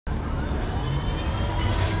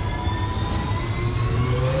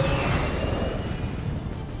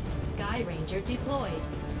Skirmisher deployed.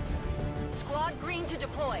 Squad green to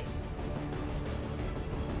deploy.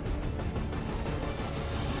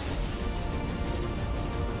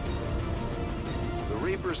 The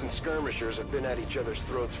Reapers and Skirmishers have been at each other's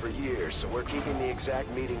throats for years, so we're keeping the exact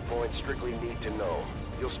meeting points strictly need to know.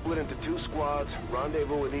 You'll split into 2 squads,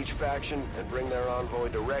 rendezvous with each faction, and bring their envoy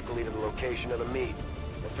directly to the location of the meet.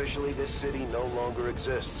 Officially, this city no longer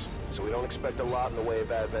exists, so we don't expect a lot in the way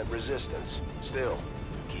of advent resistance. Still,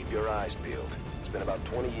 keep your eyes peeled. It's been about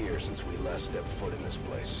 20 years since we last stepped foot in this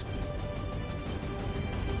place.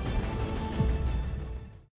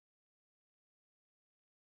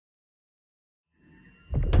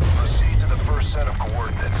 Proceed to the first set of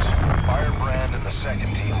coordinates. Firebrand and the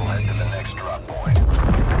second team will head to the next drop point.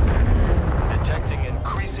 Detecting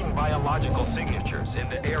increasing biological signatures in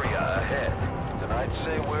the area ahead. Then I'd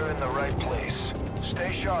say we're in the right place.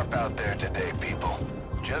 Stay sharp out there today, people.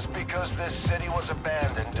 Just because this city was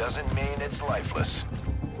abandoned doesn't mean it's lifeless.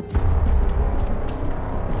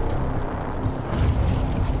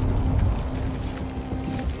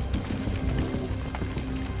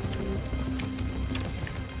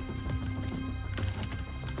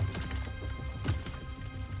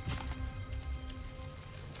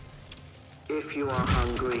 If you are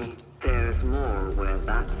hungry, there's more where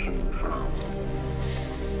that came from.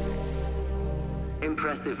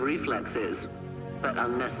 Impressive reflexes, but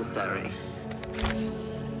unnecessary.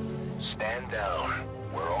 Stand down.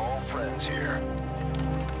 We're all friends here.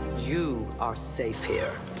 You are safe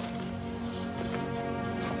here.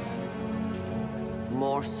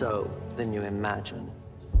 More so than you imagine.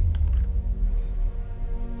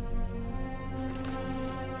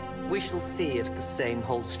 We shall see if the same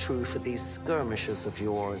holds true for these skirmishers of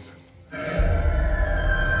yours.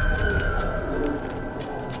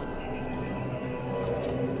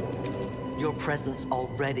 Your presence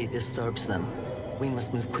already disturbs them. We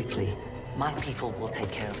must move quickly. My people will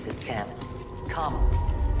take care of this camp. Come.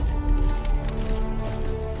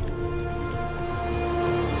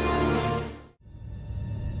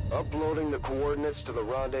 Uploading the coordinates to the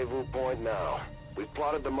rendezvous point now. We've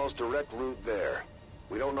plotted the most direct route there.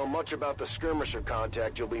 We don't know much about the skirmisher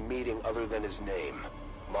contact you'll be meeting other than his name.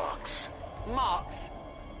 Mox. Mox.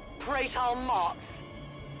 Praetor Mox.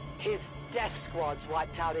 His death squads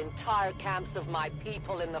wiped out entire camps of my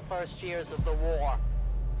people in the first years of the war.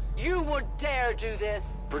 You would dare do this?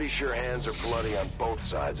 Pretty sure hands are bloody on both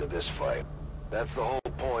sides of this fight. That's the whole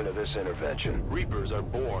point of this intervention. Reapers are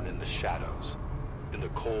born in the shadows, in the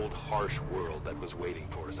cold, harsh world that was waiting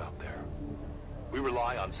for us out there. We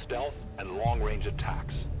rely on stealth and long-range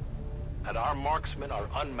attacks, and our marksmen are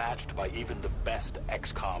unmatched by even the best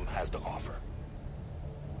XCOM has to offer.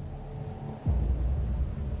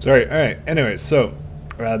 Sorry, alright, anyway, so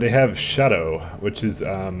they have Shadow, which is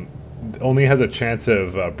only has a chance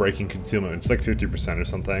of breaking concealment. It's like 50% or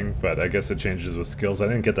something, but I guess it changes with skills. I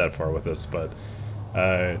didn't get that far with this, but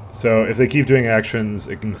so if they keep doing actions,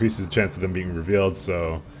 it increases the chance of them being revealed,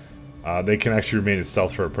 so they can actually remain in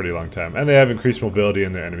stealth for a pretty long time. And they have increased mobility,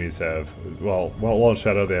 and their enemies have, well, in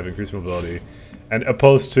Shadow, they have increased mobility. And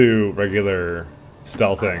opposed to regular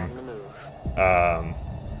stealthing,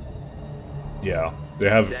 yeah, they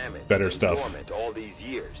have better stuff. All these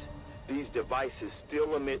years, these devices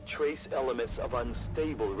still emit trace elements of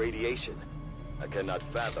unstable radiation. I cannot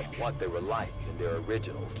fathom what they were like in their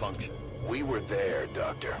original function. We were there,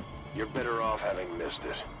 Doctor. You're better off having missed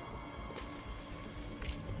it.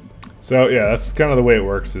 So yeah, that's kind of the way it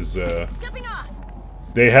works. Is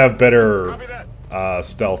they have better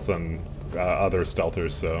stealth than other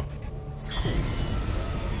stealthers. So,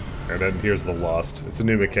 and then here's the Lost. It's a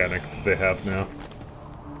new mechanic that they have now.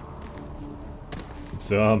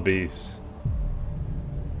 Zombies.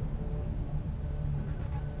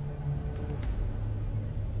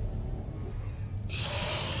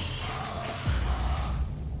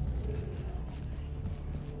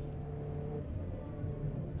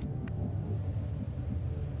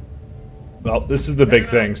 Well, this is the big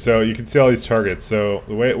thing. So you can see all these targets. So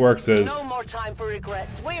the way it works is... No more time for regrets.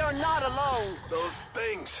 We are not alone. Those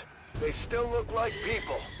things, they still look like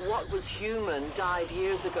people. What was human died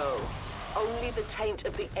years ago. Only the taint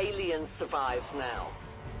of the aliens survives now.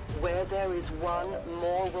 Where there is one,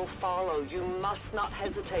 more will follow. You must not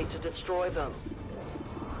hesitate to destroy them.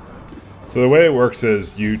 So the way it works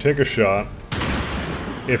is you take a shot.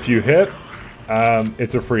 If you hit,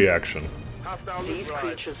 it's a free action. These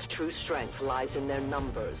creatures' true strength lies in their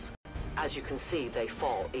numbers. As you can see, they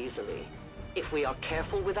fall easily. If we are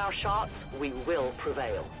careful with our shots, we will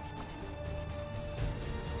prevail.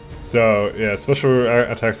 So, yeah, special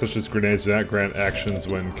attacks such as grenades do not grant actions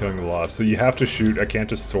when killing the Lost. So you have to shoot. I can't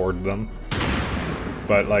just sword them.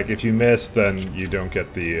 But like, if you miss, then you don't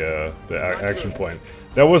get the action point.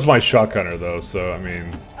 That was my shotgunner though, so I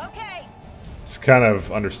mean, it's kind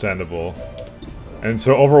of understandable. And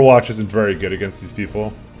so Overwatch isn't very good against these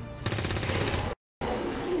people.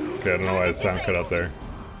 Okay, I don't know why the sound cut out there.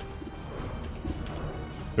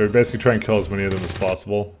 They're basically trying to kill as many of them as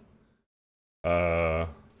possible. Yeah,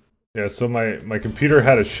 so my computer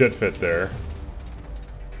had a shit fit there.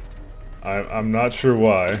 I'm not sure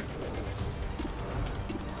why.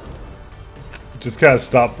 Just kind of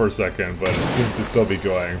stopped for a second, but it seems to still be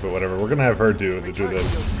going. But whatever, we're gonna have her do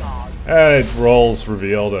this. And it rolls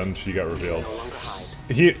revealed, and she got revealed.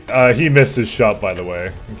 He missed his shot, by the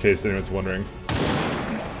way, in case anyone's wondering.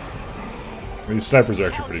 These snipers are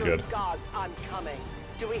actually pretty good.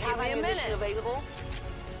 Do we have a minute available?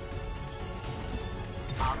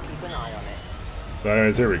 I'll keep an eye on it. So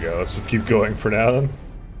anyways, here we go. Let's just keep going for now then.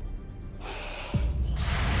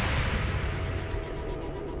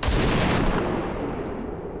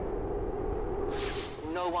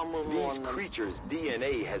 No one will These creatures'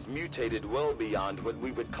 DNA has mutated well beyond what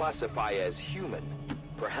we would classify as human.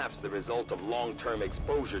 Perhaps the result of long-term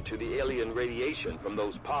exposure to the alien radiation from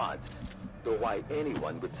those pods. Though why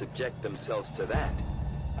anyone would subject themselves to that,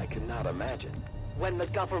 I cannot imagine. When the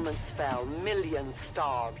governments fell, millions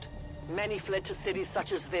starved. Many fled to cities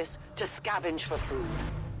such as this to scavenge for food.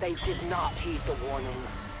 They did not heed the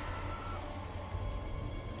warnings.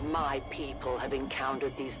 My people have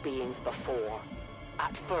encountered these beings before.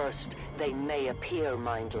 At first, they may appear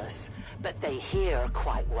mindless, but they hear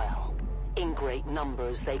quite well. In great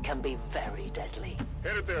numbers, they can be very deadly.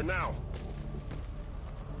 Headed there now.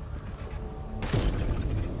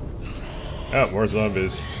 Oh, more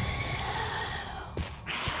zombies.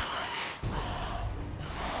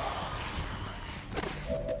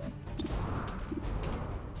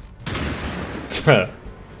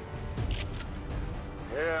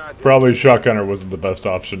 Probably shotgunner wasn't the best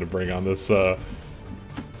option to bring on this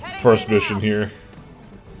first mission here.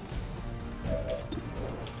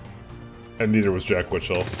 And neither was Jack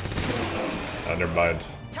Witchell. Never mind.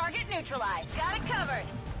 Target neutralized. Got it covered.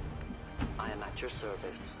 I am at your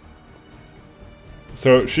service.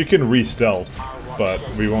 So she can re-stealth, but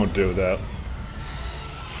we won't do that.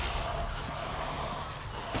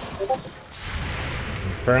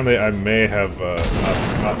 Apparently I may have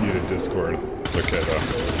not muted Discord. It's okay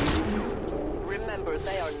though. Remember,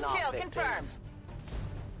 they are not Kill victims. confirmed.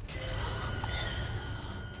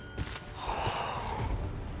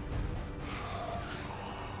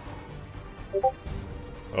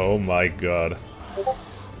 Oh my god.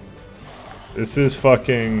 This is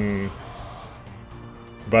fucking...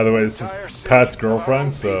 By the way, this is Pat's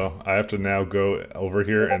girlfriend, so I have to now go over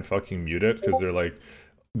here and fucking mute it, because they're like...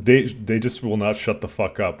 They just will not shut the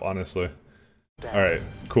fuck up, honestly. Alright,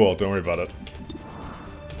 cool, don't worry about it.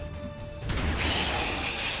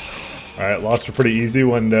 Alright, lost are pretty easy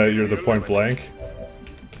when you're the point blank.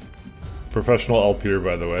 Professional LP'er,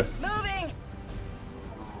 by the way. Moving.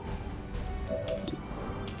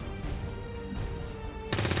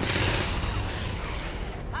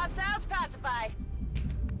 Hostiles pacified.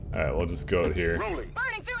 Alright, we'll just go out here. Burning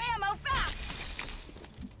through ammo fast.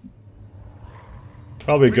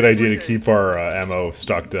 Probably a good idea to keep our ammo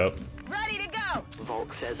stocked up. Ready to go.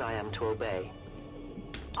 Volk says I am to obey.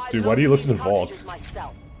 Dude, why do you listen to Volk?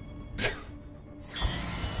 Myself.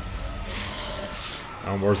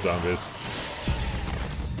 Oh, more zombies.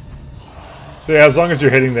 So yeah, as long as you're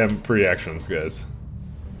hitting them, free actions, guys.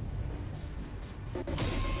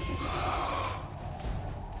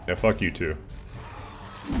 Yeah, fuck you too.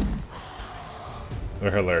 They're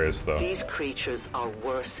hilarious, though. These creatures are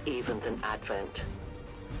worse even than Advent.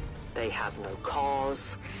 They have no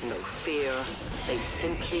cause, no fear. They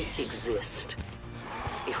simply exist.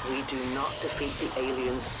 If we do not defeat the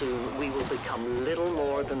aliens soon, we will become little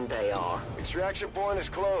more than they are. Extraction point is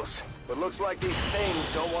close, but looks like these things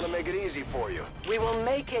don't want to make it easy for you. We will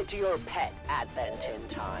make it your pet Advent in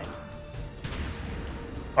time.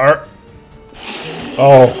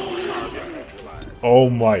 Oh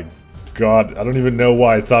my god, I don't even know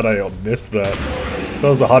why I thought I missed that. That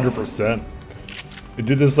was 100%. It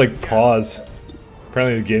did this like pause.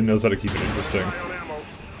 Apparently the game knows how to keep it interesting.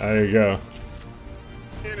 There you go.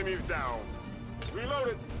 Enemies down.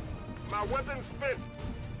 Reloaded. My weapon spit.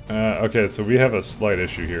 Okay, so we have a slight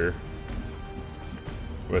issue here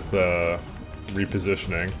with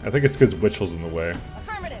repositioning. I think it's because Witchell's in the way.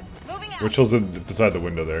 Affirmative. Moving out. Witchell's beside the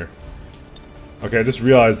window there. Okay, I just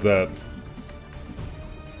realized that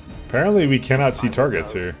apparently we cannot see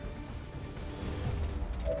targets here.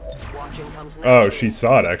 Oh, she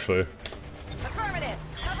saw it actually. Affirmative.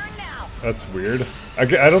 Covering now. That's weird.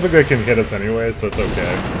 I don't think they can hit us anyway, so it's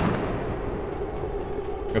okay.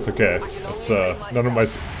 It's okay. It's none of my. You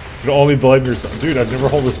can only blame yourself, dude. I've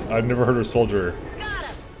never heard a soldier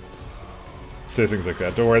say things like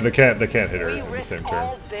that. Don't worry, they can't hit her We in the risk same turn.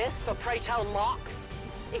 all this for pray tell Mox?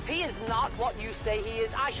 If he is not what you say he is,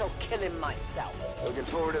 I shall kill him myself. Looking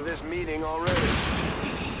forward to this meeting already.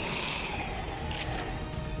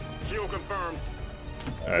 Kill confirmed.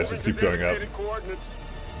 Alright, let's just keep going up. Coordinates.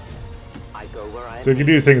 I go where I So you can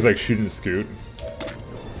do things like shoot and scoot,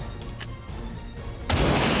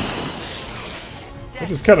 which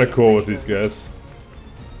is kind of cool with these guys.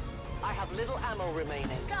 I have little ammo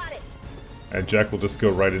remaining. Got it. And Jack will just go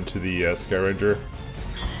right into the Sky Ranger.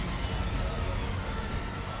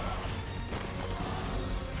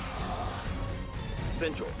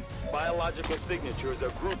 Central. Biological signatures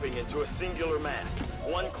are grouping into a singular mass.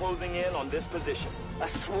 One closing in on this position. A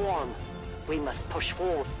swarm. We must push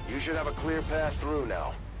forward. You should have a clear path through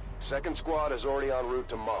now. Second squad is already en route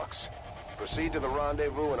to Mox. Proceed to the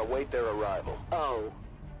rendezvous and await their arrival. Oh,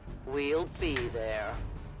 we'll be there.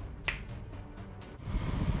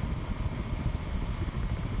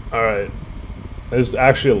 Alright. There's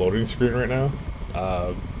actually a loading screen right now.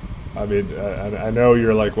 I mean, I know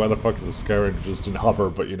you're like, why the fuck is the Sky Ranger just in hover,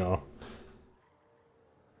 but you know.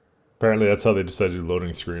 Apparently that's how they decided to do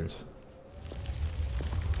loading screens.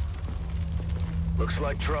 Looks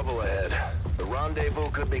like trouble ahead. The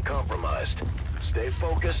rendezvous could be compromised. Stay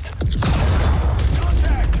focused.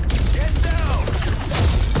 Contact! Get down!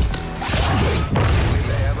 We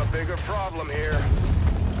may have a bigger problem here.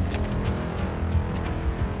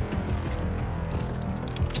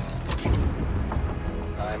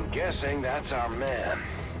 I'm guessing that's our man.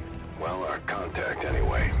 Well, our contact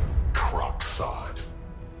anyway. Crocksod.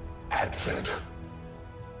 Advent.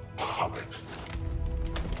 Hobbit.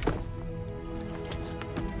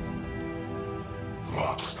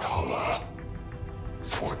 Voxtala.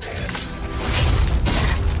 Fortet.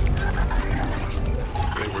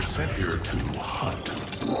 They were sent here to hunt.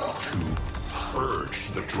 To purge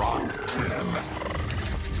the Drop 10.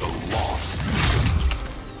 The Lost.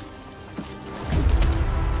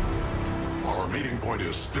 Our meeting point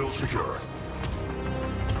is still secure.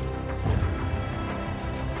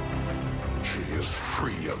 She is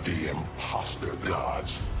free of the imposter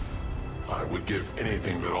gods. I would give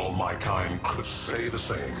anything that all my kind could say the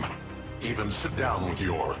same. Even sit down with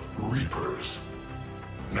your Reapers.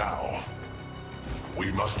 Now,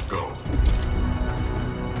 we must go.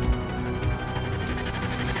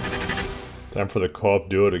 Time for the co-op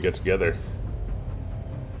duo to get together.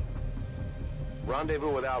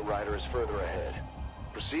 Rendezvous with Outrider is further ahead.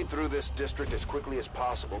 Proceed through this district as quickly as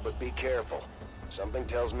possible, but be careful. Something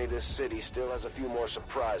tells me this city still has a few more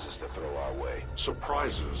surprises to throw our way.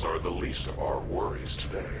 Surprises are the least of our worries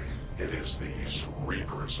today. It is these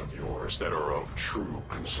Reapers of yours that are of true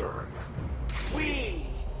concern. We,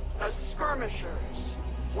 the Skirmishers,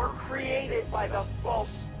 were created by the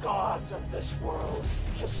false gods of this world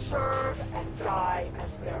to serve and die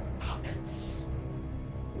as their puppets.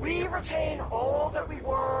 We retain all that we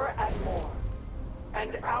were and more,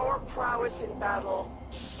 and our prowess in battle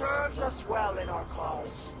serves us well in our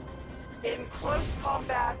cause. In close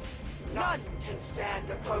combat, none can stand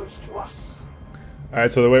opposed to us. Alright,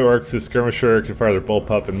 so the way it works is Skirmisher can fire their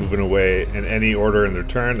bullpup and move it away in any order in their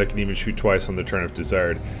turn. They can even shoot twice on their turn if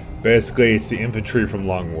desired. Basically, it's the infantry from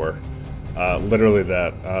Long War. Literally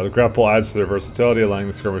that. The grapple adds to their versatility, allowing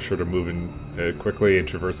the Skirmisher to move in quickly and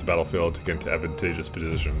traverse the battlefield to get into advantageous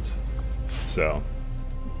positions. So,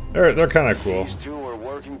 they're kind of cool. These two are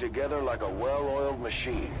working together like a well-oiled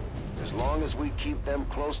machine. As long as we keep them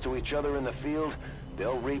close to each other in the field,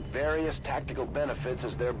 they'll reap various tactical benefits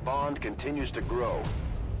as their bond continues to grow.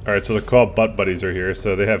 Alright, so the co-op butt buddies are here,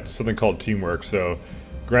 so they have something called teamwork. So,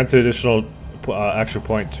 grants an additional action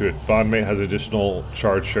point to it. Bondmate has additional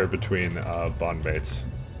charge shared between bondmates.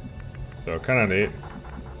 So, kind of neat.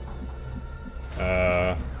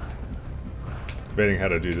 Debating how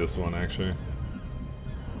to do this one, actually.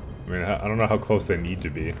 I mean, I don't know how close they need to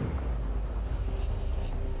be.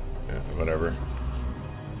 Yeah, whatever.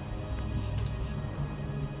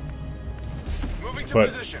 Moving to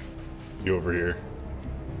Put position. you over here.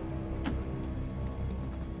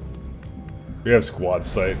 We have squad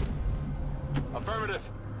sight. Affirmative.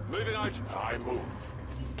 Moving out. I move.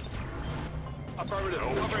 Affirmative.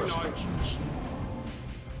 No Covering now. trespassers.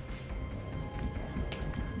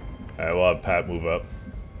 Alright, we'll have Pat move up.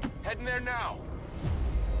 Heading there now.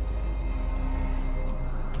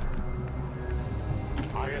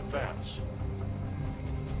 I advance.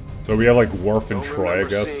 So we have like Worf and Don't Troy, I remember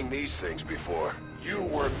guess. seeing these things before. You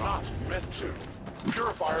were not meant to.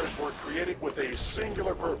 Purifiers were created with a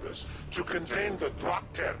singular purpose, to contain the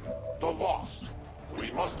Drak-10, the Lost.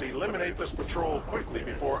 We must eliminate this patrol quickly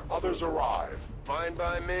before others arrive. Fine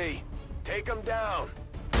by me. Take them down.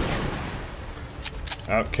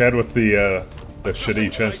 Ked with the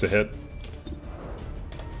shitty chance to hit.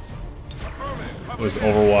 Was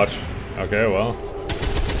Overwatch. Okay, well.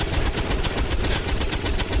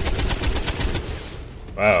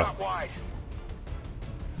 Wow.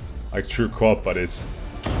 Like true co-op buddies.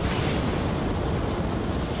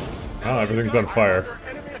 Oh, everything's on fire.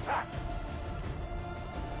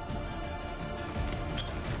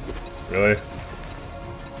 Really?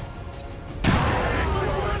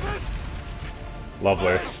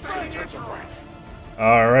 Lovely.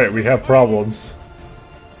 Alright, we have problems.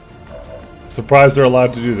 Surprised they're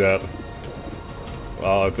allowed to do that.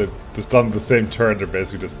 Well, if they're just on the same turn, they're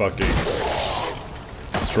basically just fucking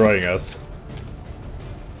destroying us.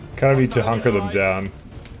 Kind of need to hunker them down.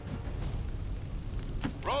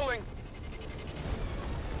 Rolling.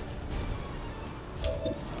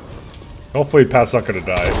 Hopefully Pat's not gonna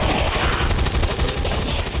die.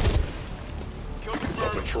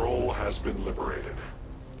 The patrol has been liberated.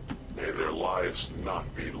 May their lives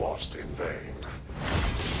not be lost in vain.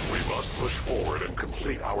 We must push forward and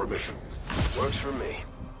complete our mission. Works for me.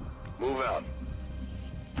 Move out.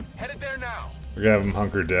 Headed there now. We're gonna have him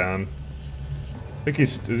hunker down. I think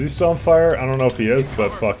is he still on fire? I don't know if he is,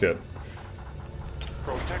 but fuck it.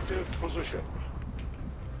 Protective position.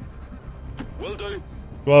 Will do.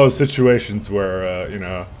 Well, situations where, you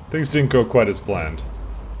know, things didn't go quite as planned.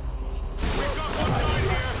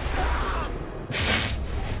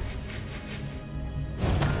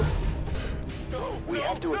 We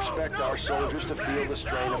have to expect our soldiers to feel the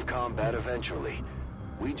strain of combat eventually.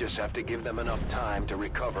 We just have to give them enough time to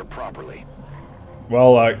recover properly.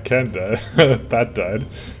 Well, Ken died. Pat died.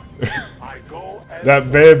 That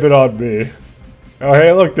may have been on me. Oh,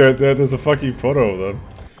 hey, look, there's a fucking photo of them.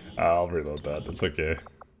 I'll reload that. That's okay.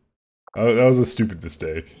 Oh, that was a stupid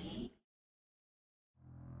mistake.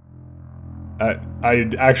 I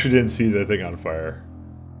actually didn't see the thing on fire.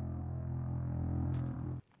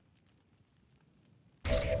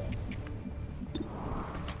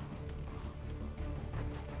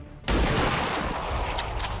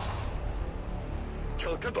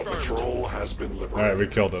 The patrol has been liberated. Alright, we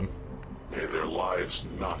killed him. May their lives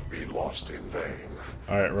not be lost in vain.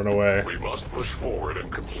 Alright, run away. We must push forward and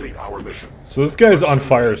complete our mission. So this guy's on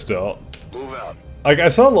fire still. Move out. Like, I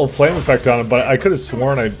saw a little flame effect on him, but I could have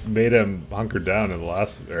sworn I made him hunker down in the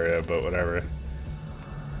last area, but whatever.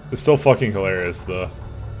 It's still fucking hilarious, though.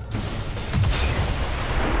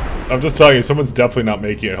 I'm just telling you, someone's definitely not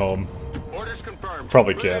making it home. Orders confirmed.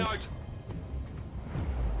 Probably can't.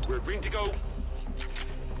 We're green to go.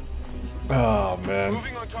 Oh, man.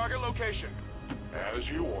 Moving on target location. As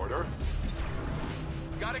you order.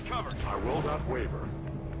 Got it covered. I will not waver.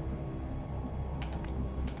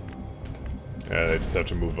 Yeah, they just have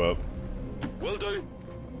to move up. Will do.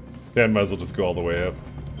 Yeah, might as well just go all the way up.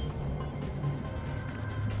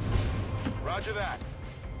 Roger that.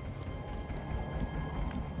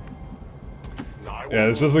 Yeah,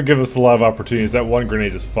 this doesn't give us a lot of opportunities. That one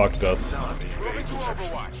grenade just fucked us. Moving to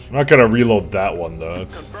Overwatch. I'm not gonna reload that one, though.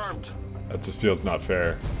 Confirmed. That just feels not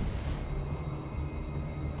fair.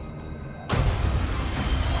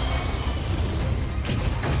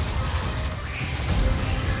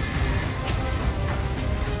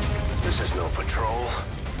 This is no patrol.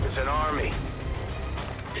 It's an army.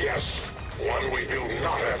 Yes, one we do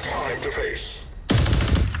not have time to face.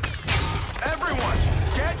 Everyone,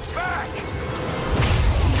 get back!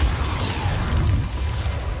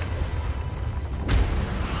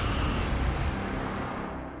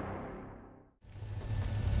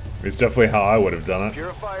 It's definitely how I would have done it.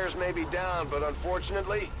 Purifiers may be down, but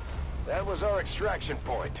unfortunately, that was our extraction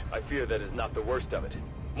point. I fear that is not the worst of it.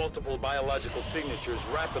 Multiple biological signatures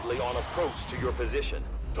rapidly on approach to your position.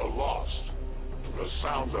 The Lost. The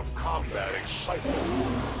sounds of combat excite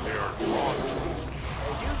them. They are drawn to it.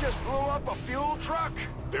 And you just blew up a fuel truck?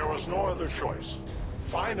 There was no other choice.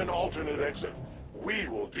 Find an alternate exit. We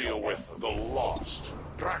will deal with the Lost.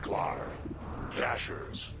 Draklar.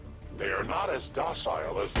 Dashers. They are not as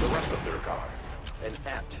docile as the rest of their kind. An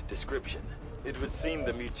apt description. It would seem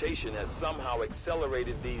the mutation has somehow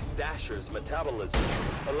accelerated these Dashers' metabolism,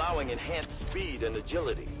 allowing enhanced speed and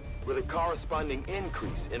agility, with a corresponding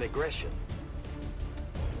increase in aggression.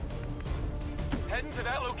 Heading to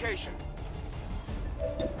that location.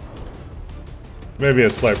 Maybe a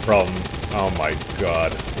slight problem. Oh my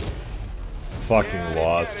god. Fucking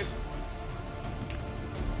lost.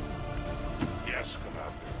 Yes,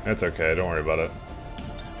 Commander. That's okay, don't worry about it.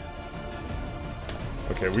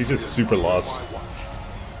 Okay, we just super lost.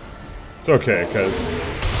 It's okay, because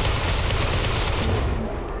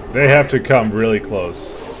they have to come really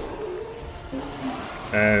close.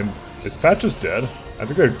 And is Pat just dead? I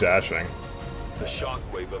think they're dashing. The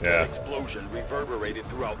shockwave of that explosion reverberated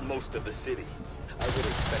throughout most of the city. I would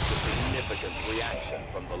expect a significant reaction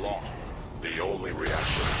from the Lost. The only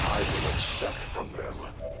reaction I will accept from them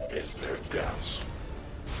is their deaths.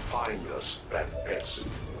 Find us that exit.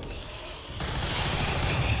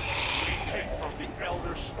 We take from the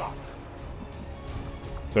Elder stock.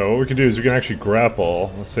 So what we can do is we can actually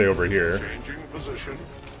grapple, let's say over here. Changing position.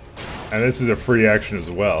 And this is a free action as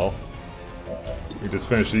well. We just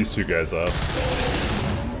finish these two guys up.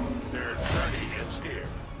 Their journey ends here.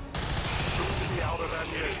 Soon to be out of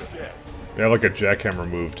ammunition. Dead. They have like a jackhammer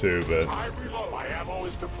move too, but... I reload. My ammo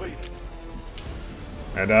is depleted.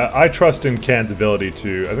 And I trust in Can's ability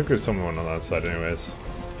to... I think there's someone on that side anyways.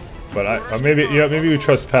 But maybe we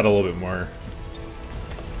trust Pat a little bit more.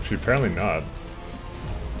 Actually, apparently not.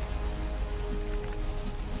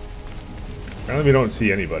 Apparently we don't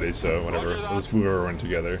see anybody, so whatever. We'll just move everyone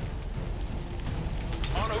together.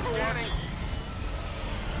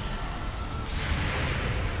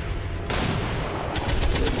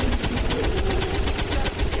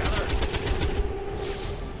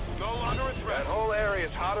 That whole area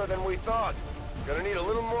is hotter than we thought. Gonna need a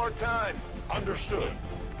little more time. Understood.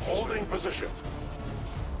 Holding position.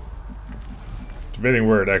 Debating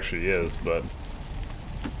where it actually is, but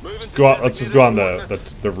let's go out, let's just go on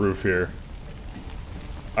the roof here.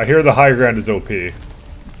 I hear the high ground is OP. They're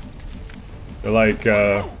like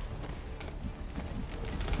let's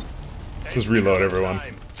just reload everyone.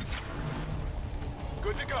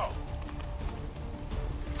 Good to go.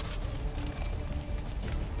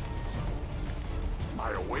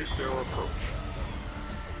 I await their approach.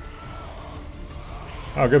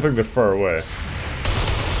 Oh, good thing they're far away.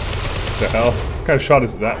 What the hell? What kind of shot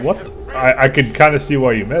is that? What? I could kind of see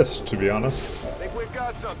why you missed, to be honest. I think we've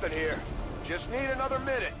got something here. Just need another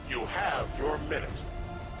minute. You have your minute.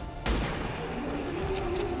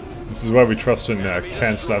 This is why we trust in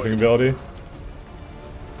Can's sniping ability.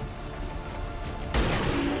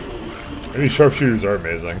 Maybe sharpshooters are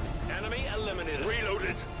amazing. Enemy eliminated.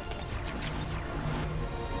 Reloaded.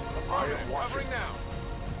 I am covering now.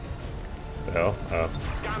 The hell? Oh.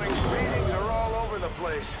 Scanning readings are all over the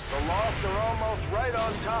place. The Lost are almost right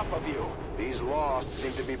on top of you. These Lost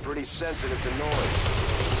seem to be pretty sensitive to noise.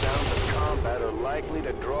 Sounds of combat are likely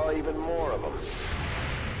to draw even more of them.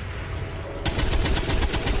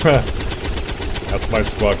 That's my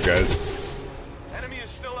squad, guys. Enemy is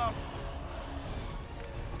still up.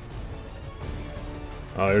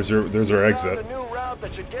 Oh, there's our exit. The new route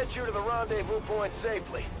that should get you to the rendezvous point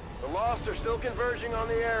safely. The Lost are still converging on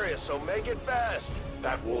the area, so make it fast.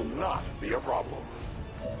 That will not be a problem.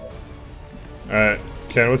 Alright,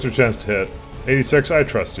 Ken, what's your chance to hit? 86, I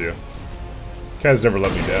trust you. Ken's never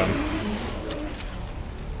let me down.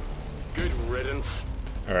 Good riddance.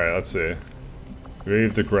 Alright, let's see. Do we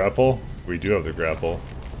have the grapple? We do have the grapple.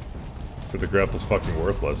 So the grapple's fucking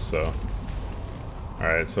worthless, so...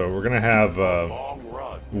 Alright, so we're gonna have, Long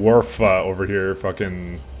run. Worf, over here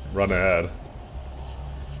fucking run ahead.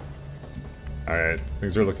 Alright,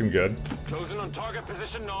 things are looking good. Closing on target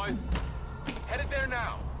position now. Headed there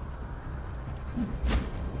now.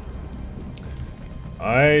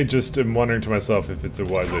 I just am wondering to myself if it's a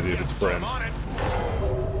wise idea to sprint.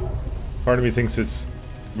 Part of me thinks it's...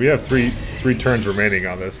 We have three turns remaining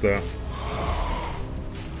on this, though.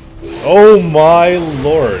 Oh my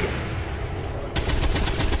lord!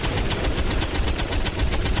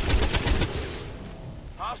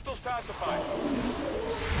 Hostiles pacified.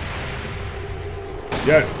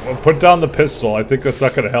 Yeah, well, put down the pistol. I think that's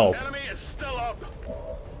not gonna help. Enemy is still up.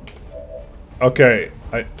 Okay,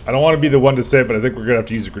 I don't want to be the one to say it, but I think we're gonna have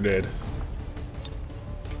to use a grenade.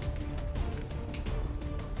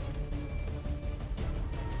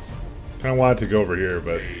 Kinda wanted to go over here,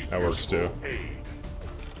 but that works too.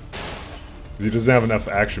 'Cause he doesn't have enough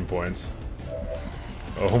action points.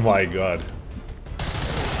 Oh my god.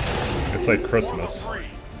 It's like Christmas.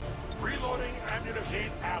 Reloading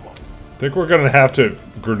ammunition ammo. I think we're gonna have to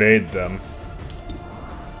grenade them.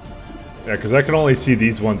 Yeah, because I can only see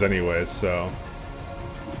these ones anyways, so...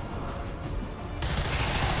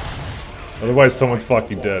 Otherwise someone's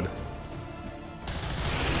fucking dead.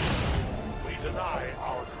 We deny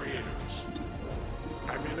our creators.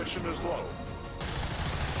 Ammunition is low.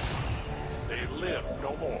 They live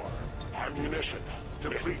no more. Ammunition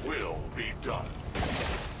deplete will be done.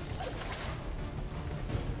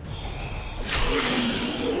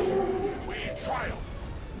 We triumph.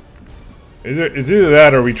 It's either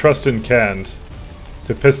that or we trust in Ken.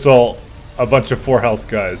 to pistol a bunch of 4 health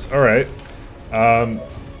guys. Alright.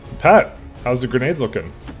 Pat, how's the grenades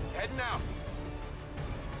looking? Heading out.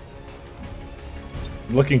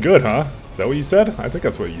 Looking good, huh? Is that what you said? I think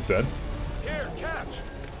that's what you said. Here, catch.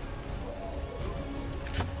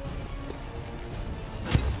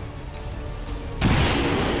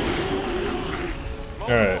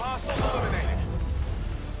 Alright. Hostile eliminated.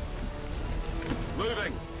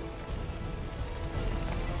 Moving.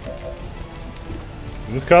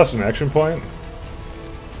 Does this cost an action point?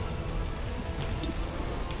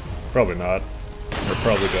 Probably not. Or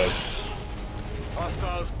probably does.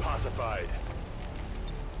 Hostiles pacified.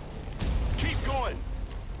 Keep going.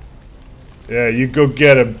 Yeah, you go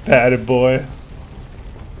get him, Patty boy.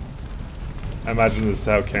 I imagine this is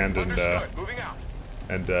how Cand and Moving out.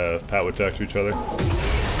 Pat would talk to each other.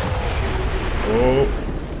 Oh.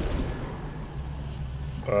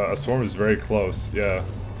 A swarm is very close, yeah.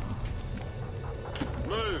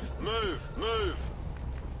 Move, move, move.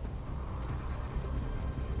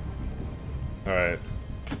 Alright.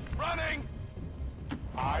 Running.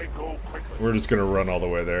 I go quickly. We're just gonna run all the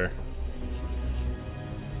way there.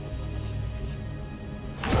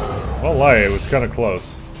 Won't lie, it was kinda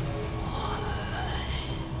close.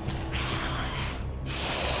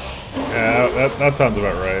 Yeah, that sounds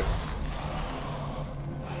about right.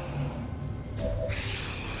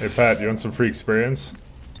 Hey Pat, you want some free experience?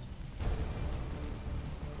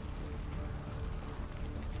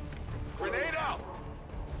 Grenade out.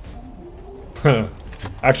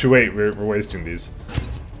 Actually, wait, we're wasting these.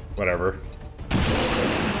 Whatever.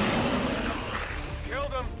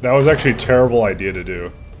 Killed him. That was actually a terrible idea to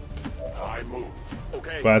do. I move.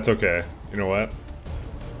 Okay. But that's okay. You know what?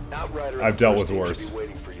 Outrider I've dealt and with First Team worse. should be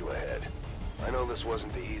waiting for you ahead. I know this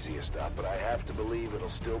wasn't the easiest stop, but I have to believe it'll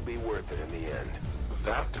still be worth it in the end.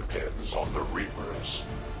 That depends on the Reapers.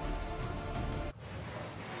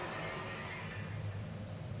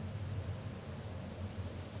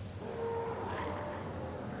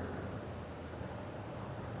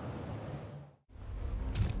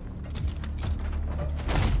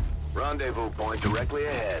 Rendezvous point directly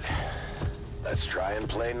ahead. Let's try and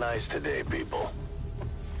play nice today, people.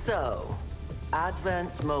 So,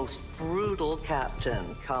 Advent's most brutal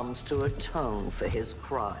captain comes to atone for his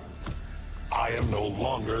crimes. I am no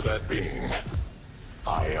longer that being.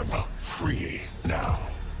 I am free now.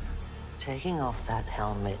 Taking off that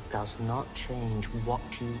helmet does not change what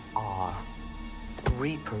you are.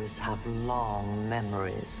 Reapers have long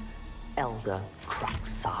memories. Elder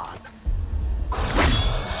Craxard.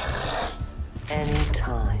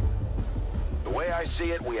 Anytime. The way I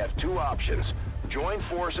see it, we have 2 options. Join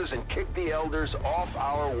forces and kick the Elders off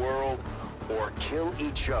our world, or kill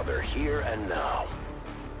each other here and now.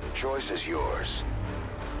 The choice is yours.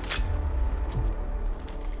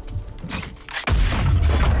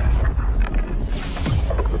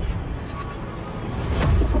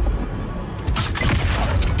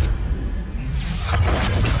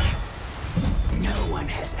 No one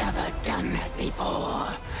has ever done that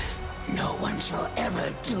before. No one shall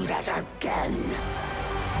ever do that again.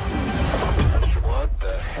 What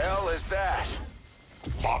the hell is that?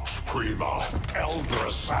 Vox Prima, Elder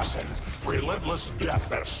Assassin, relentless death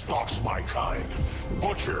that stalks my kind.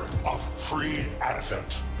 Butcher of free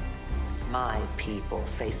Advent. My people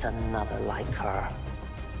face another like her.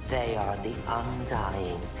 They are the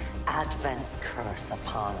undying, Advent's curse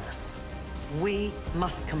upon us. We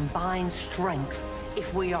must combine strength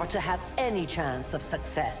if we are to have any chance of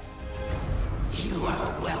success. You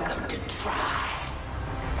are welcome to try.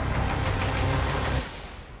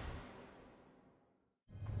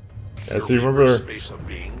 Yeah, so you remember... Space of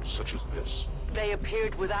beings such as this. They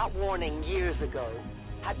appeared without warning years ago.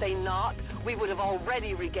 Had they not, we would have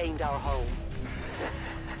already regained our home.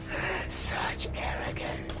 Such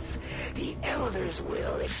arrogance. The Elder's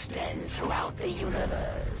will extends throughout the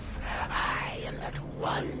universe. I am but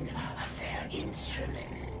one of their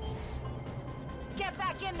instruments. Get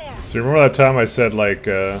back in there. So you remember that time I said, like,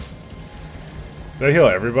 did I heal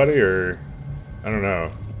everybody, or... I don't know.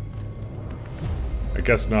 I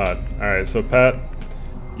guess not. Alright, so Pat,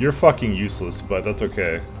 you're fucking useless, but that's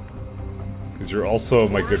okay. Because you're also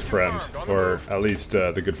my good friend. Or at least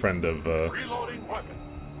the good friend of Reloading weapon.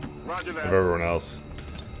 Roger that. everyone else.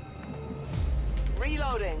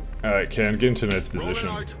 Reloading. Alright, Ken, get into a nice position.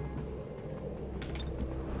 Rolling out.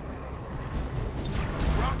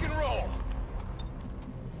 Rock and roll.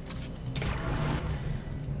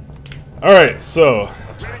 Alright, so,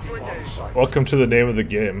 Ready to engage. welcome to the name of the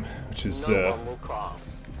game, which is No one will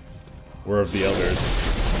cross. War of the Elders.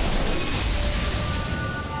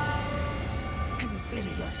 Consider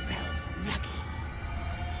yourselves lucky.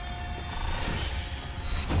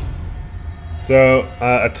 So,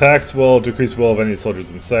 attacks will decrease will of any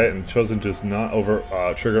soldiers in sight, and chosen does not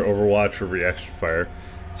trigger overwatch or reaction fire.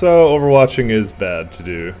 So, overwatching is bad to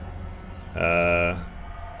do. At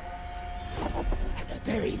the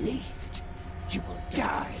very least, you will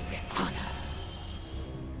die with honor.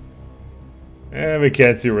 And we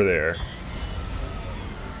can't see where they are.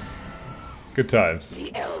 Good times.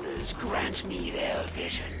 The elders grant me their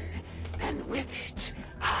vision, and with it,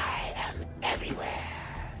 I am everywhere.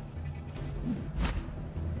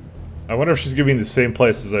 I wonder if she's gonna be in the same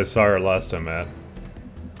place as I saw her last time at.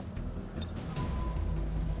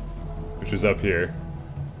 Which is up here.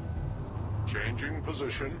 Changing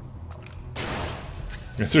position.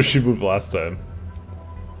 That's where she moved last time.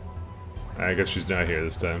 I guess she's not here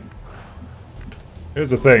this time. Here's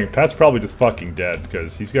the thing, Pat's probably just fucking dead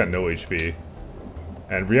because he's got no HP.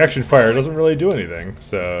 And reaction fire doesn't really do anything,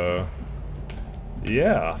 so...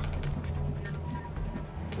 yeah.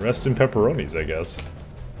 Rest in pepperonis, I guess.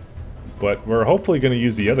 But we're hopefully going to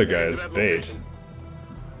use the other guy as bait.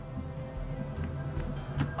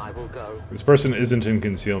 I will go. This person isn't in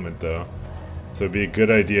concealment, though. So it'd be a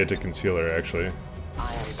good idea to conceal her, actually.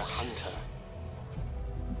 I am the hunter.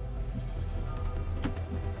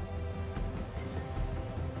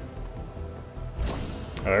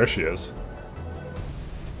 Oh, there she is.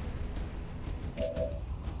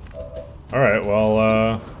 Alright,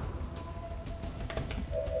 well,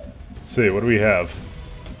 let's see, what do we have?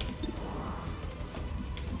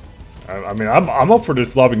 I mean, I'm up for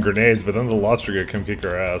just lobbing grenades, but then the Loster guy come kick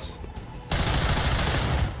our ass.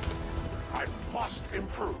 I must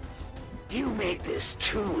improve. You make this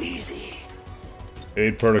too easy.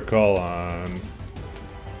 Aid protocol on...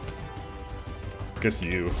 guess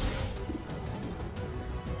you.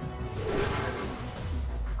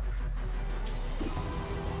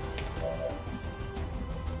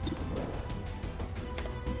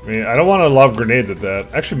 I mean, I don't want to lob grenades at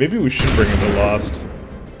that. Actually, maybe we should bring in the Lost.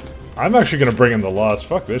 I'm actually gonna bring in the Lost.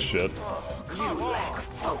 Fuck this shit. You lack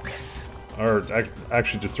focus. Or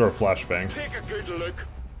actually just throw a flashbang. Take a good look.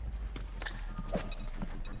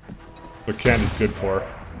 What candy's good for?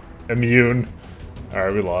 Immune.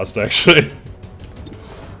 Alright, we lost actually.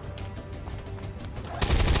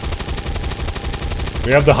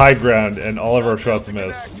 We have the high ground and all of our shots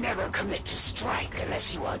miss. Never commit to strike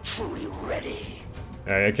unless you are truly ready.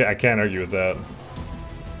 Yeah, I can't argue with that.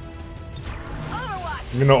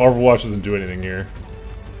 Overwatch! You know Overwatch doesn't do anything here.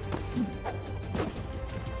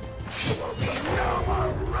 No more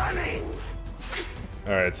running.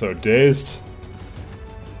 Alright, so dazed.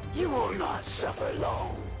 You will not suffer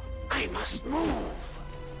long. I must move.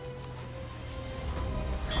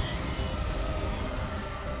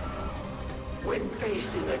 When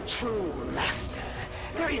facing a true master,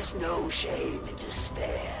 there is no shame in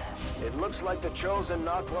despair. It looks like the Chosen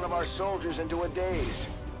knocked one of our soldiers into a daze.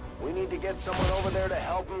 We need to get someone over there to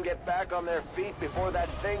help them get back on their feet before that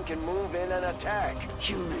thing can move in and attack.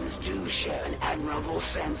 Humans do share an admirable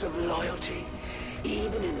sense of loyalty,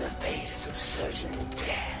 even in the face of certain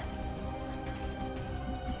death.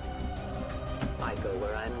 I go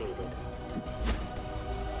where I'm needed.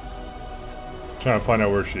 Trying to find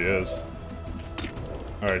out where she is.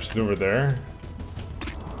 Alright, she's over there.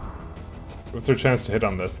 What's her chance to hit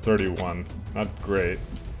on this? 31. Not great.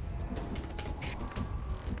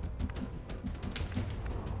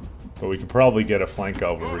 But we could probably get a flank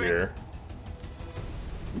elf over here.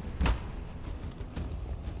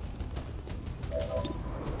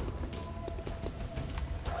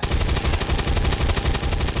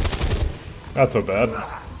 Not so bad.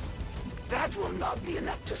 That will not be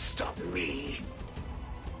enough to stop me.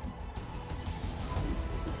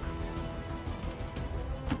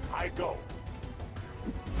 I go.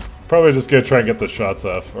 Probably just gonna try and get the shots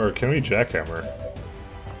off. Or can we jackhammer?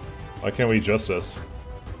 Why can't we justice?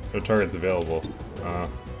 No targets available.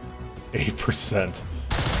 8%.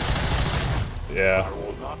 Yeah. I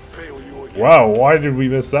will not fail you again. Wow, why did we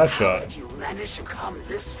miss that How shot? did you manage to come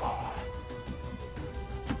this far?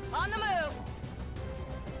 On the move!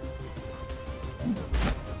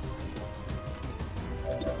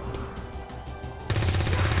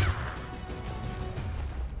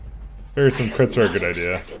 Maybe some crits are a good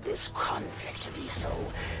idea. I expected this conflict to be so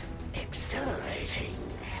exhilarating.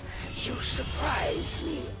 You surprise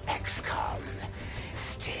me, XCOM.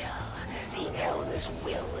 Still, the Elder's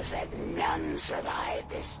will is that none survive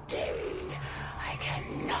this day. I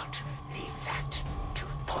cannot leave that to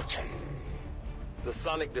fortune. The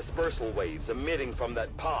sonic dispersal waves emitting from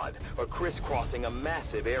that pod are crisscrossing a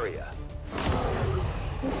massive area.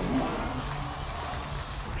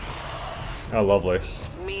 Oh, lovely.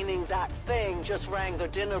 Meaning that thing just rang the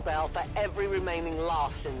dinner bell for every remaining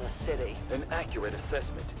lost in the city. An accurate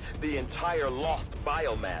assessment. The entire lost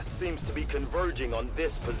biomass seems to be converging on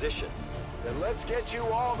this position. Then let's get you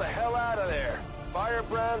all the hell out of there.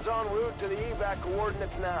 Firebrand's en route to the evac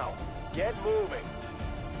coordinates now. Get moving.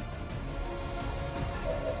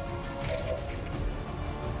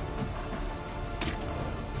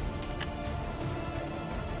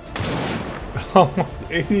 Oh,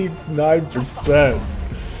 89%.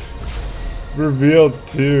 Revealed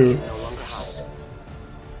too.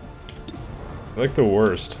 Like the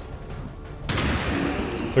worst.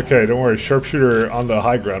 It's okay, don't worry. Sharpshooter on the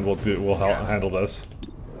high ground will handle this.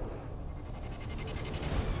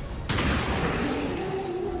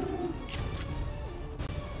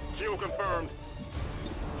 Kill confirmed.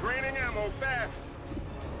 Draining ammo fast.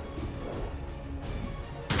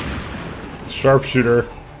 Sharpshooter.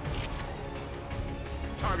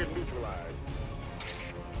 Target neutralized.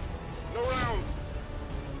 No rounds.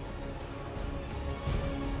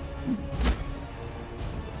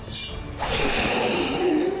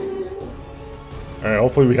 Alright,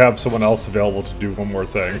 hopefully we have someone else available to do one more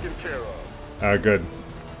thing. Taken care of. Good.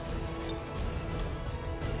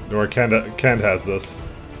 Or Kent has this.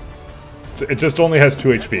 So it just only has 2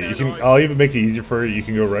 HP. You can. I'll even make it easier for you. You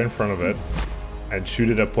can go right in front of it and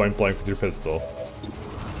shoot it at point blank with your pistol.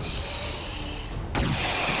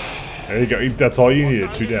 There you go. That's all you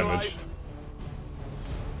needed. 2 damage.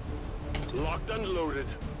 Locked and loaded.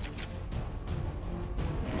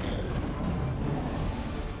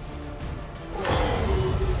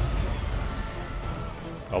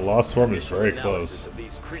 A lost swarm is Initial very analysis close. of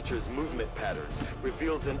these creatures' movement patterns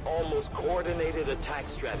reveals an almost coordinated attack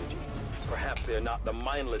strategy. Perhaps they're not the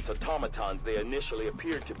mindless automatons they initially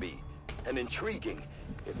appeared to be. An intriguing,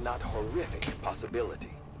 if not horrific,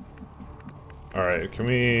 possibility. Alright, can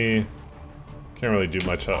we... Can't really do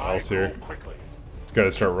much else here. Just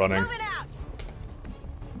gotta start running.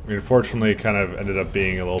 We unfortunately kind of ended up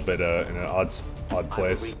being a little bit in an odd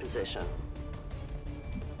place. Reposition.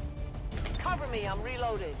 Cover me, I'm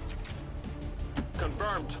reloading.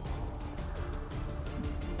 Confirmed.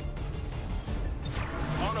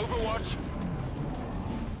 On Overwatch.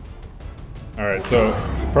 Alright, so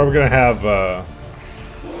probably gonna have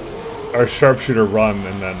our sharpshooter run,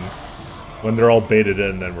 and then when they're all baited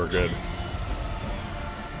in, then we're good.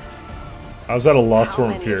 How's that a lost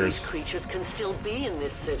swarm appears? Creatures can still be in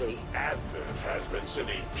this city. Advent has been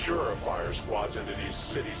sending purifier squads into these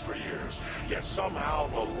cities for years, yet somehow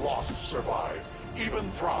the lost survive,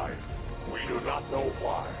 even thrive. We do not know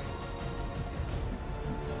why.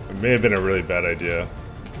 It may have been a really bad idea.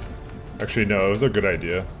 Actually, no, it was a good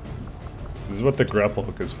idea. This is what the grapple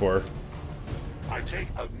hook is for. I take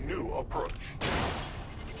a new approach.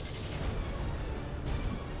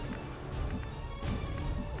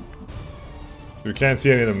 We can't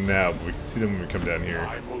see any of them now, but we can see them when we come down here.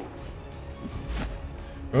 I move.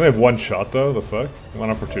 We only have 1 shot though, the fuck? 1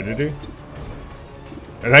 opportunity?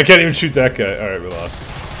 And I can't even shoot that guy. Alright, we lost.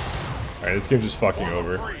 Alright, this game's just fucking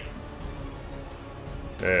over.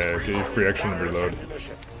 Yeah, get your free action and reload.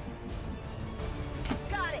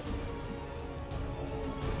 Got it.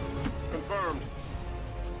 Confirmed.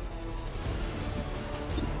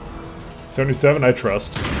 77, I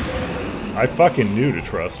trust. I fucking knew to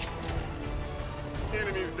trust.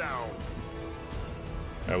 Enemies down.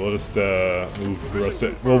 Alright, we'll just move the rest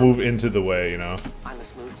of it. We'll move into the way, you know. I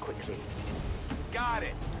must move quickly. Got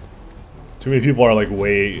it. Too many people are like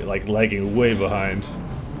lagging way behind.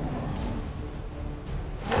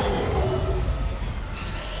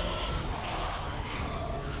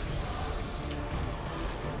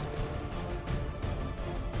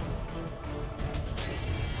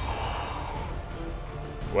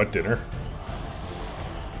 What dinner?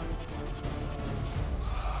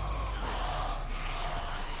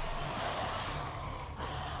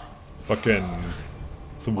 Fucking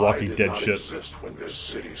some Walking Dead shit. I did not exist when this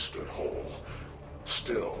city stood whole.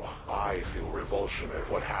 Still, I feel revulsion at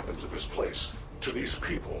what happened to this place, to these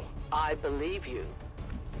people. I believe you.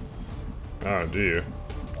 Oh, do you?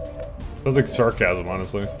 Sounds like sarcasm,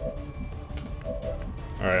 honestly.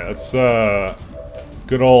 Alright, let's,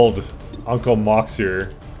 good old Uncle Mox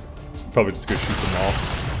here. Let's probably just go shoot them all.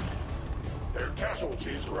 Their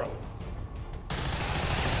casualties grow.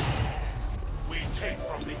 We take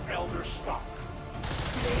from the elder stock.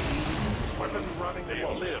 Weapons running, they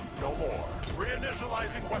will live no more.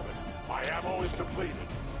 Reinitializing weapon. My ammo is depleted.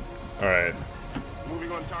 Alright.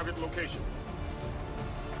 Moving on target location.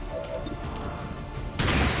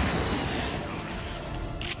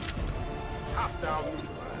 Hostile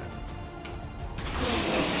neutralized.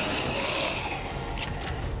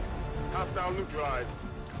 Hostile neutralized.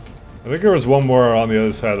 I think there was one more on the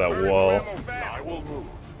other side of that wall. I will move.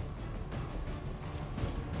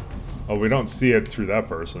 Oh, we don't see it through that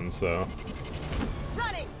person, so.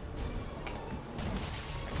 Running.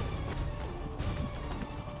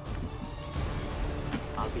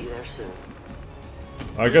 I'll be there soon.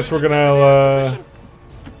 I guess we're gonna,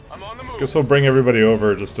 I'm on the move. guess we'll bring everybody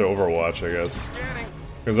over just to Overwatch, I guess. Scanning.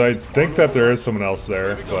 Because I think that there is someone else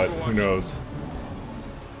there, but who knows.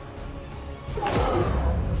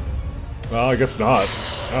 Well, I guess not.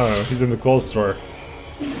 I don't know, he's in the clothes store.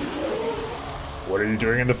 What are you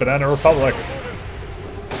doing in the Banana Republic?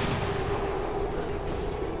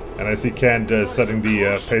 And I see Ken setting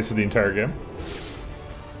the pace of the entire game.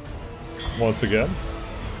 Once again.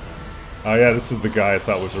 Oh yeah, this is the guy I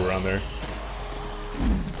thought was around there.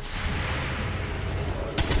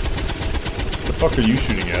 What the fuck are you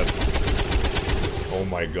shooting at? Oh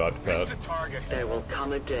my god, Pat. There will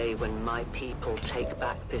come a day when my people take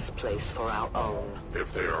back this place for our own.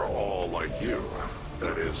 If they are all like you,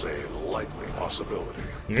 that is a likely possibility.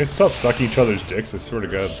 You guys stop sucking each other's dicks, I swear to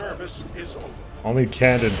god. Service is over. Only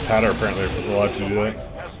Ken and Pat are apparently allowed to do that.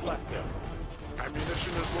 Has left them.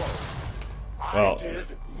 Ammunition is low. Well, I did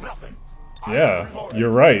nothing. yeah, I reloaded. you're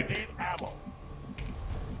right. Need ammo.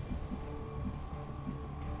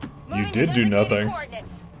 You did do nothing.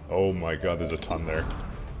 Oh my god, there's a ton there.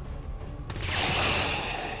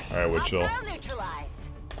 Alright, Witchell.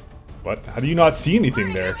 What? How do you not see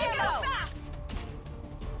anything there?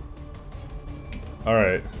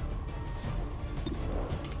 Alright.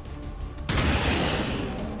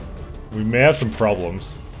 We may have some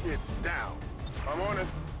problems. It's down. I'm on it.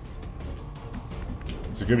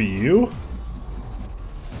 Is it gonna be you?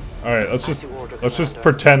 Alright, let's just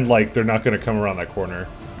pretend like they're not gonna come around that corner.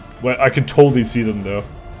 Well, I can totally see them though.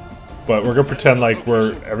 But we're gonna pretend like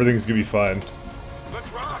everything's gonna be fine.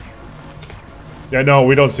 Let's rock. Yeah, no,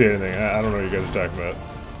 we don't see anything. I don't know what you guys are talking about.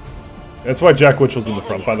 That's why Jack Witchell's in the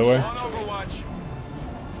front, by the way. On Overwatch.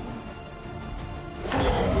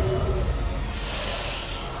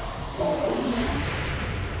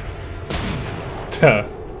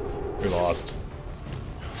 We lost.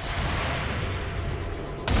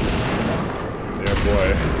 Yeah,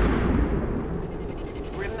 boy.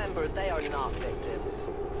 Remember, they are not victims.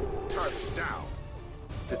 Target down.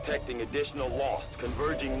 Detecting additional Lost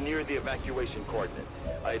converging near the evacuation coordinates.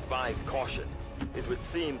 I advise caution. It would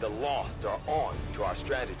seem the Lost are on to our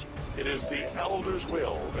strategy. It is the Elder's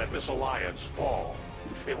will that this alliance fall.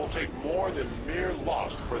 It will take more than mere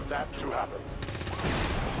loss for that to happen.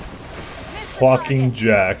 Fucking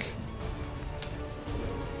Jack.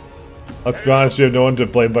 Let's be honest, we have no one to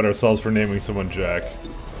blame but ourselves for naming someone Jack.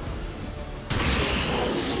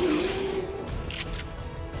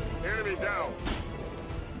 Enemy down.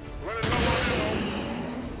 Running low on ammo.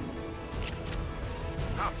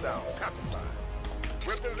 Hostiles pacified.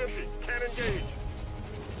 Weapons empty. Can't engage.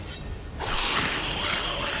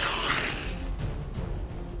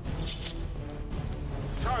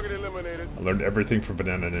 Target eliminated. I learned everything from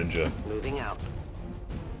Banana Ninja. Moving out.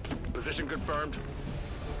 Position confirmed.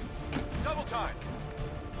 Double time.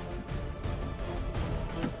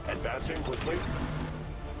 Advancing quickly.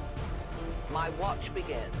 My watch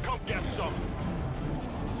begins. Come get some.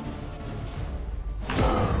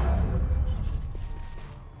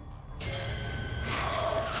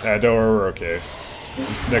 Don't worry, we're okay.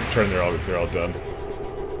 Next turn, they're all done.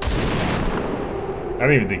 I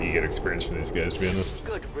don't even think you get experience from these guys, to be honest.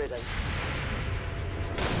 Good riddance.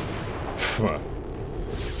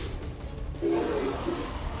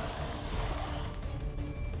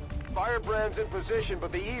 Firebrand's in position,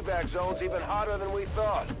 but the evac zone's even hotter than we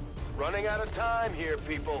thought. Running out of time here,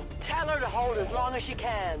 people. Tell her to hold as long as she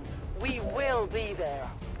can. We will be there.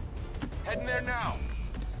 Heading there now.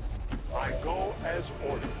 I go as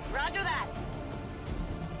ordered. Roger that.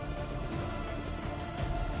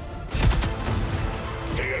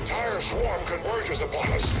 The entire swarm converges upon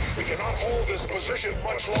us. We cannot hold this position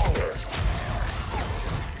much longer.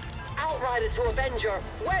 Outrider to Avenger,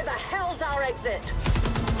 where the hell's our exit?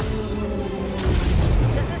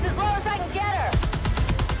 This is as low as I can get her.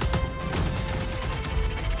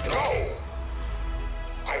 No!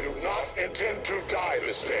 I do not intend to die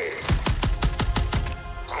this day.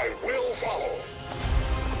 I will follow.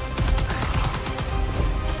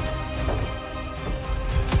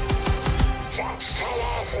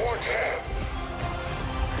 Foxtrot 410.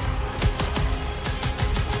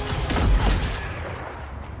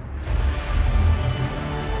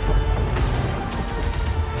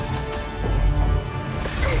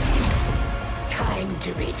 Time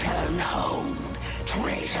to return home,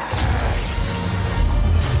 traitor.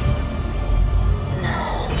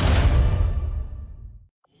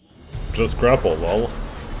 Just grapple, lol.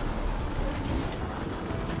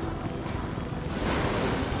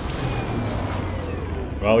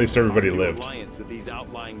 Well, at least everybody Our lived. alliance with these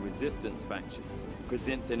outlying resistance factions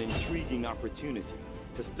presents an intriguing opportunity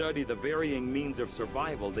to study the varying means of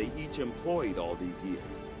survival they each employed all these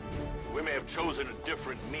years. We may have chosen a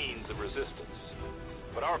different means of resistance,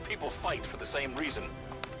 but our people fight for the same reason,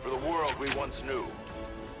 for the world we once knew.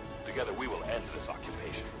 Together we will end this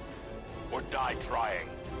occupation, or die trying.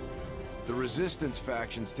 The resistance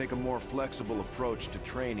factions take a more flexible approach to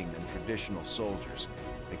training than traditional soldiers.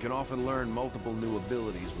 They can often learn multiple new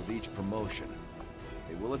abilities with each promotion.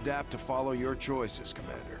 They will adapt to follow your choices,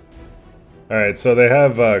 Commander. Alright, so they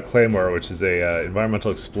have Claymore, which is a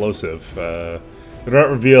environmental explosive. They're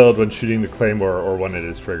not revealed when shooting the Claymore or when it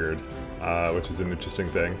is triggered, which is an interesting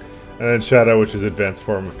thing. And then Shadow, which is advanced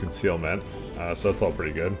form of concealment. So that's all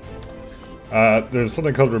pretty good. There's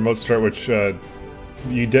something called Remote Start, which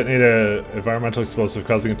you detonate an environmental explosive,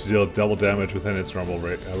 causing it to deal double damage within its normal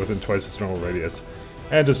within twice its normal radius,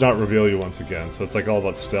 and does not reveal you once again. So it's like all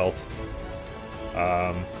about stealth.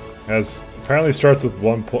 Apparently starts with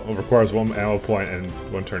requires 1 ammo point and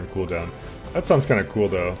 1 turn cooldown. That sounds kind of cool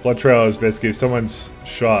though. Blood Trail is basically if someone's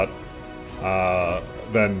shot,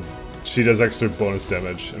 then she does extra bonus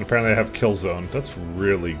damage, and apparently I have Kill Zone. That's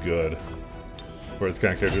really good for this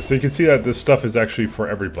kind of character. So you can see that this stuff is actually for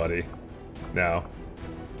everybody now.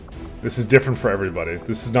 This is different for everybody.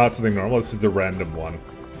 This is not something normal, this is the random one.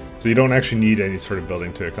 So you don't actually need any sort of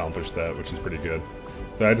building to accomplish that, which is pretty good.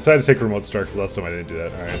 So I decided to take Remote Start because last time I didn't do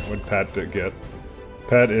that. Alright, what did Pat get?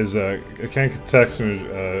 Pat is can text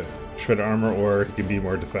and shred armor, or he can be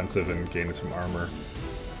more defensive and gain some armor.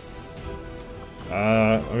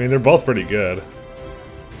 I mean, they're both pretty good.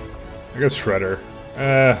 I guess Shredder.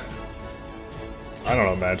 I don't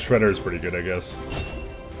know, man. Shredder is pretty good, I guess.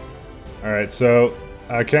 Alright, so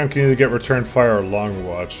Cam can either get Return Fire or Long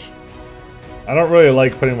Watch. I don't really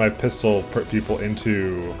like putting my pistol people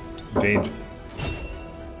into danger.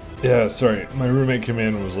 Yeah, sorry. My roommate came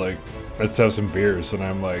in and was like, let's have some beers, and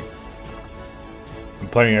I'm like, I'm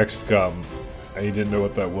playing XCOM, and he didn't know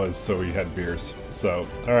what that was, so he had beers. So,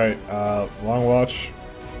 alright, Long Watch.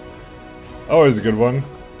 Always a good one.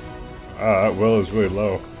 That will is really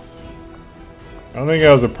low. I don't think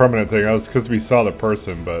that was a permanent thing. That was because we saw the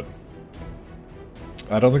person, but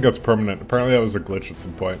I don't think that's permanent. Apparently that was a glitch at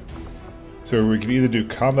some point. So we can either do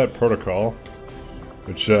Combat Protocol,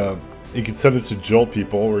 which you can send it to jolt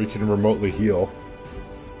people, or you can remotely heal.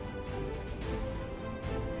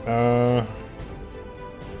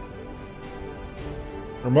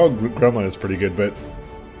 Remote Gremlin is pretty good, but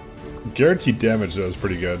guaranteed damage though is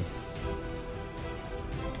pretty good.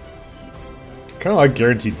 Kind of like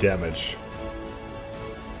guaranteed damage.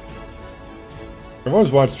 I've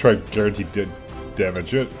always wanted to try guaranteed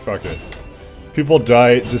damage. Fuck it. People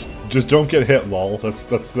die. Just don't get hit. Lol. That's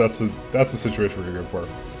the situation we're going for.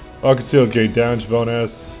 All concealed gain damage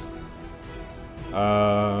bonus.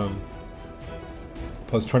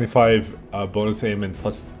 Plus 25 bonus aim and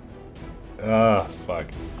plus. Fuck.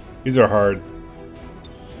 These are hard.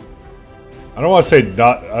 I don't want to say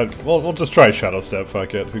not. Well, we'll just try Shadow Step.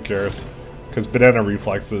 Fuck it. Who cares? Because banana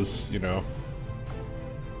reflexes, you know.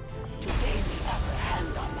 To gain the upper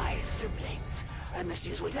hand on my siblings, I must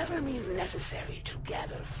use whatever means necessary to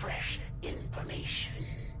gather fresh information.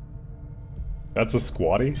 That's a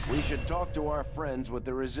squatty? We should talk to our friends with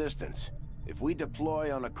the Resistance. If we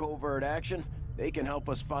deploy on a covert action, they can help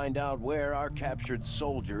us find out where our captured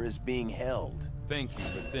soldier is being held. Thank you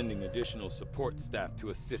for sending additional support staff to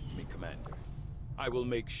assist me, Commander. I will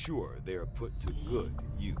make sure they are put to good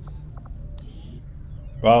use.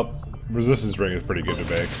 Well, Resistance Ring is pretty good to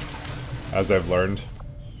make, as I've learned.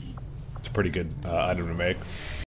 It's a pretty good item to make.